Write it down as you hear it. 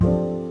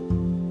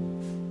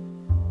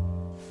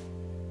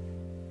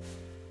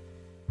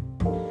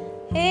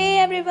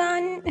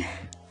everyone,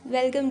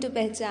 welcome to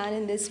Pehchan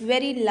in this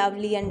very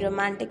lovely and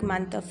romantic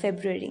month of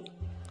February.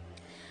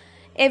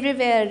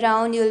 Everywhere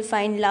around you'll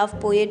find love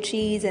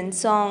poetries and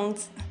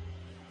songs.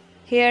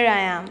 Here I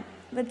am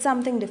with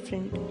something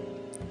different.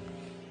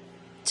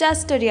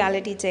 Just a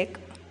reality check.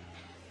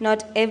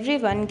 Not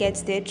everyone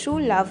gets their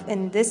true love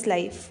in this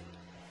life,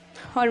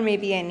 or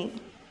maybe any.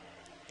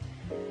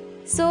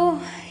 So,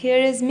 here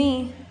is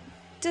me,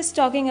 just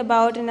talking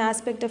about an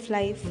aspect of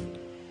life.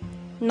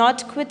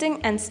 Not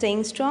quitting and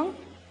staying strong,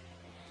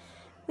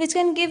 which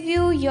can give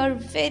you your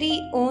very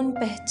own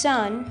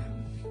pehchan,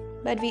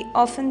 but we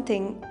often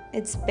think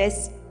it's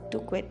best to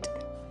quit.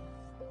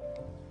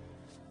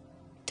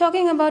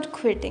 Talking about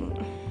quitting.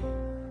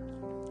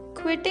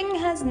 Quitting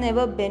has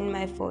never been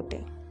my forte.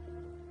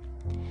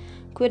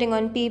 Quitting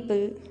on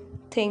people,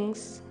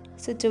 things,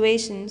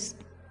 situations,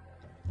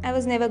 I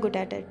was never good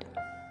at it.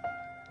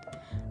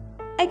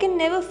 I can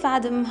never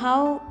fathom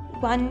how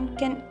one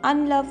can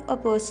unlove a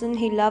person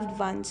he loved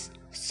once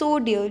so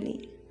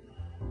dearly.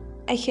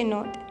 I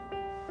cannot.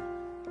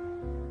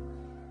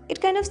 It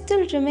kind of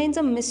still remains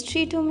a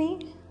mystery to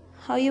me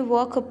how you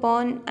walk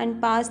upon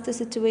and past the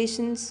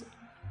situations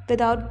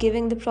without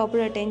giving the proper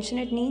attention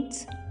it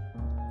needs.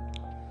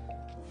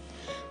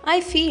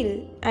 I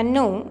feel and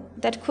know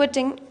that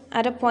quitting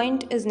at a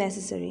point is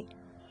necessary.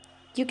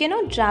 You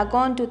cannot drag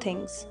on to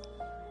things.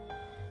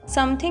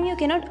 Something you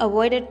cannot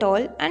avoid at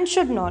all and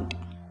should not.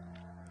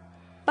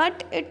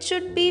 But it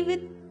should be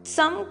with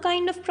some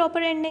kind of proper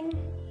ending.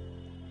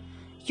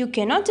 You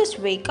cannot just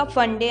wake up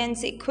one day and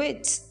say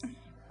quits.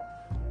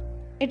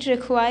 It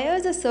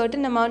requires a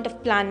certain amount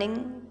of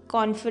planning,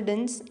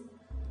 confidence,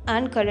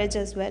 and courage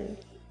as well.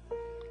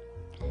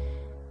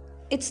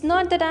 It's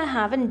not that I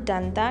haven't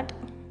done that.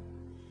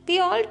 We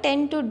all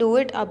tend to do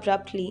it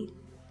abruptly,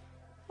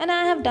 and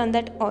I have done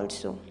that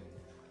also.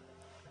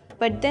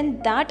 But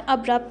then that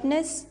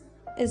abruptness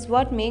is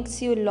what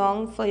makes you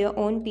long for your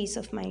own peace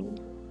of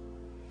mind.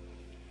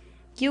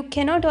 You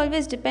cannot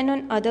always depend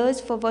on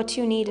others for what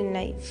you need in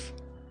life.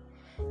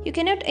 You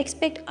cannot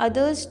expect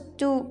others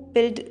to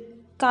build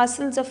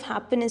castles of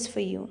happiness for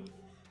you.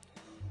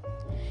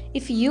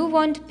 If you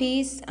want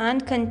peace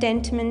and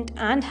contentment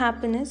and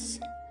happiness,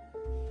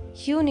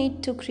 you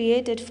need to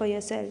create it for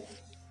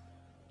yourself.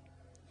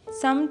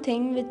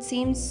 Something which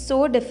seems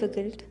so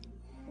difficult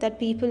that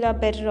people are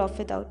better off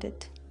without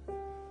it.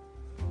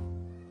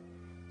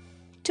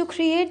 To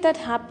create that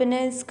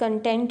happiness,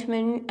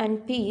 contentment,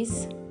 and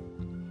peace,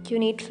 you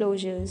need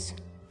closures.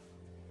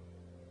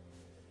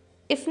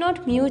 If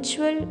not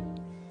mutual,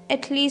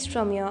 at least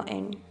from your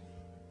end.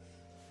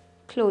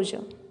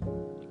 Closure.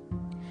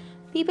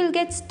 People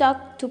get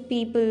stuck to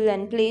people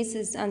and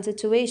places and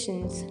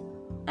situations,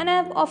 and I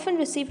have often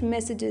received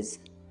messages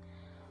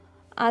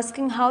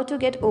asking how to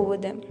get over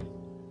them.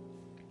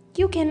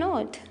 You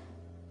cannot.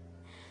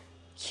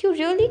 You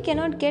really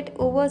cannot get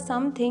over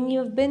something you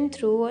have been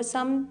through or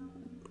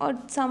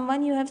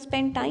someone you have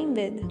spent time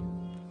with.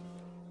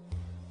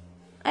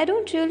 I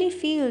don't really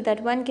feel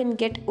that one can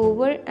get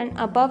over and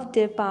above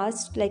their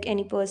past like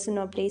any person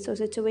or place or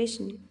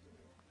situation.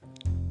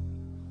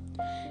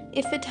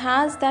 If it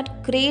has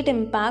that great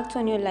impact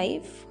on your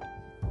life,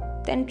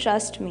 then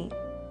trust me,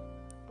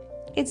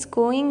 it's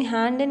going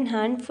hand in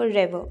hand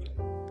forever.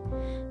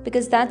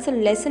 Because that's a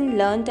lesson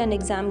learned and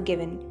exam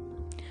given.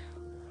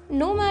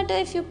 No matter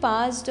if you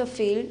passed or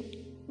failed,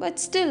 but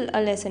still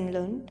a lesson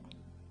learned.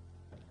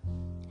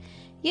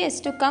 Yes,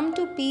 to come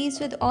to peace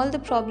with all the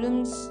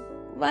problems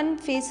one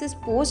faces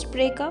post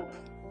breakup,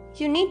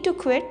 you need to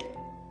quit.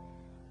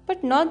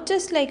 But not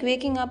just like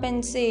waking up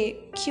and say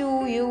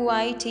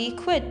QUIT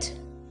quit,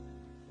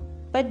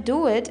 but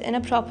do it in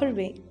a proper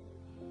way.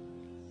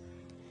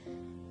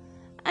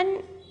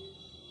 And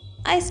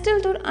I still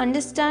don't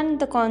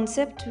understand the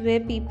concept where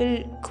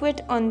people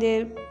quit on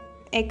their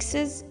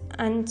exes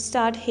and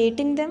start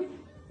hating them.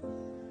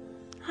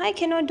 I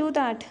cannot do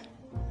that.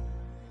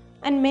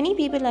 And many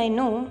people I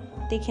know,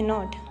 they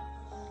cannot.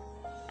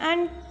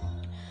 And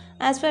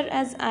as far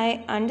as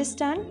I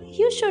understand,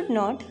 you should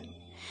not.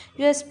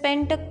 You have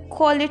spent a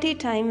quality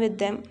time with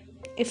them,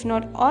 if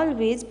not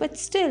always, but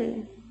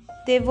still.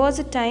 There was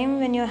a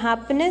time when your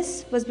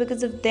happiness was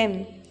because of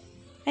them,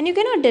 and you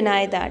cannot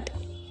deny that.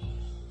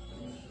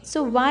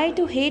 So, why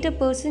to hate a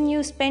person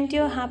you spent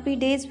your happy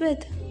days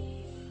with?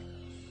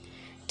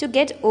 To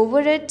get over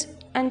it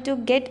and to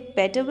get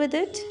better with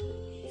it,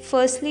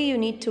 firstly, you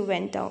need to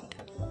vent out.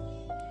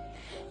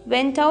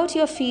 Vent out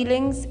your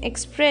feelings,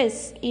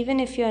 express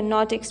even if you are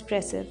not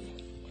expressive.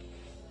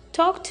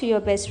 Talk to your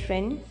best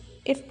friend,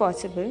 if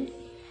possible.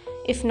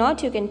 If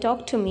not, you can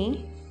talk to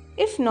me.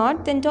 If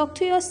not, then talk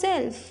to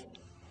yourself.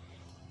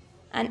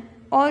 And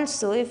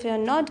also, if you are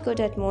not good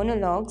at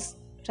monologues,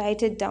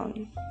 write it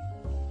down.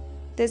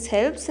 This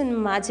helps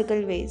in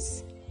magical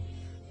ways.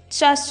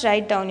 Just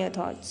write down your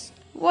thoughts.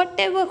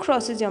 Whatever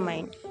crosses your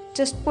mind,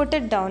 just put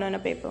it down on a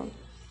paper.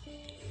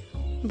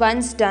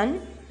 Once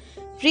done,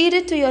 read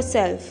it to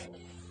yourself.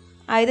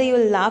 Either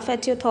you'll laugh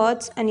at your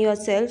thoughts and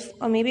yourself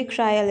or maybe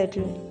cry a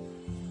little.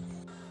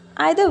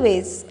 Either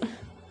ways,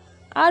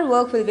 our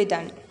work will be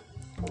done.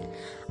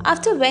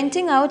 After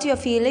venting out your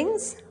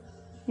feelings,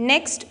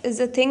 next is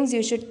the things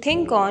you should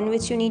think on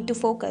which you need to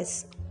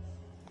focus.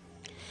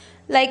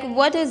 Like,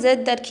 what is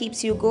it that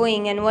keeps you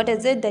going, and what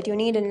is it that you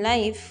need in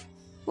life?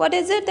 What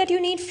is it that you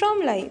need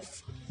from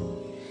life?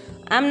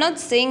 I'm not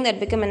saying that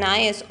become an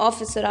IAS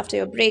officer after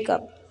your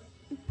breakup,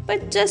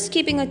 but just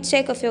keeping a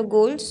check of your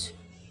goals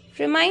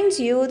reminds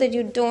you that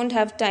you don't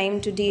have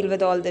time to deal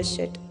with all this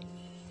shit.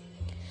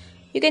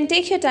 You can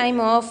take your time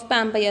off,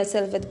 pamper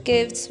yourself with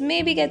gifts,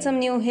 maybe get some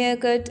new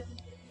haircut.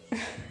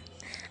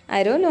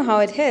 I don't know how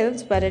it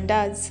helps, but it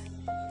does.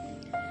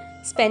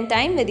 Spend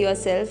time with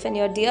yourself and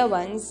your dear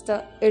ones,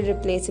 the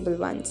irreplaceable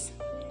ones.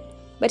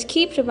 But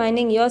keep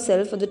reminding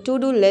yourself of the to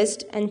do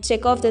list and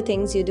check off the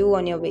things you do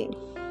on your way.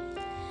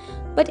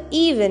 But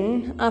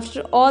even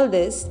after all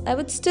this, I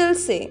would still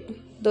say,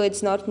 though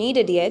it's not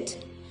needed yet,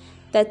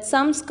 that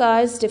some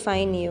scars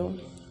define you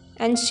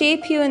and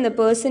shape you in the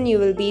person you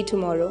will be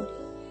tomorrow.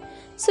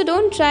 So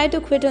don't try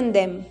to quit on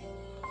them,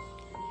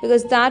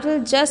 because that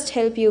will just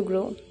help you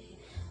grow.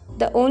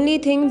 The only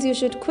things you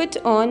should quit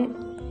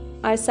on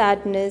are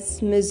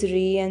sadness,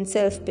 misery, and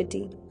self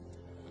pity.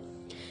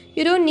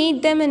 You don't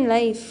need them in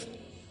life.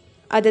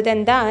 Other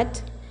than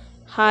that,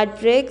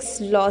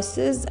 heartbreaks,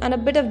 losses, and a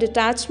bit of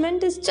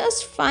detachment is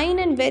just fine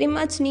and very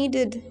much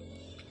needed.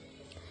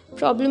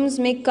 Problems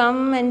may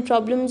come and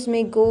problems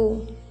may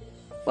go.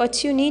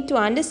 What you need to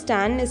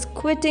understand is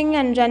quitting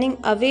and running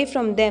away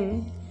from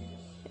them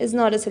is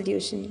not a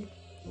solution.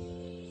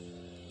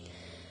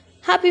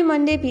 Happy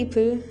Monday,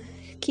 people.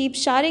 Keep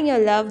sharing your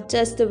love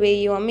just the way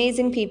you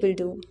amazing people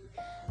do.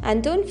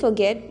 And don't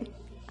forget,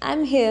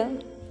 I'm here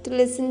to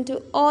listen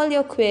to all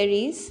your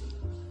queries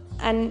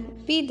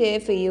and be there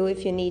for you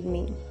if you need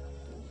me.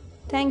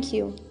 Thank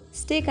you.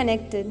 Stay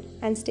connected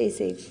and stay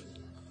safe.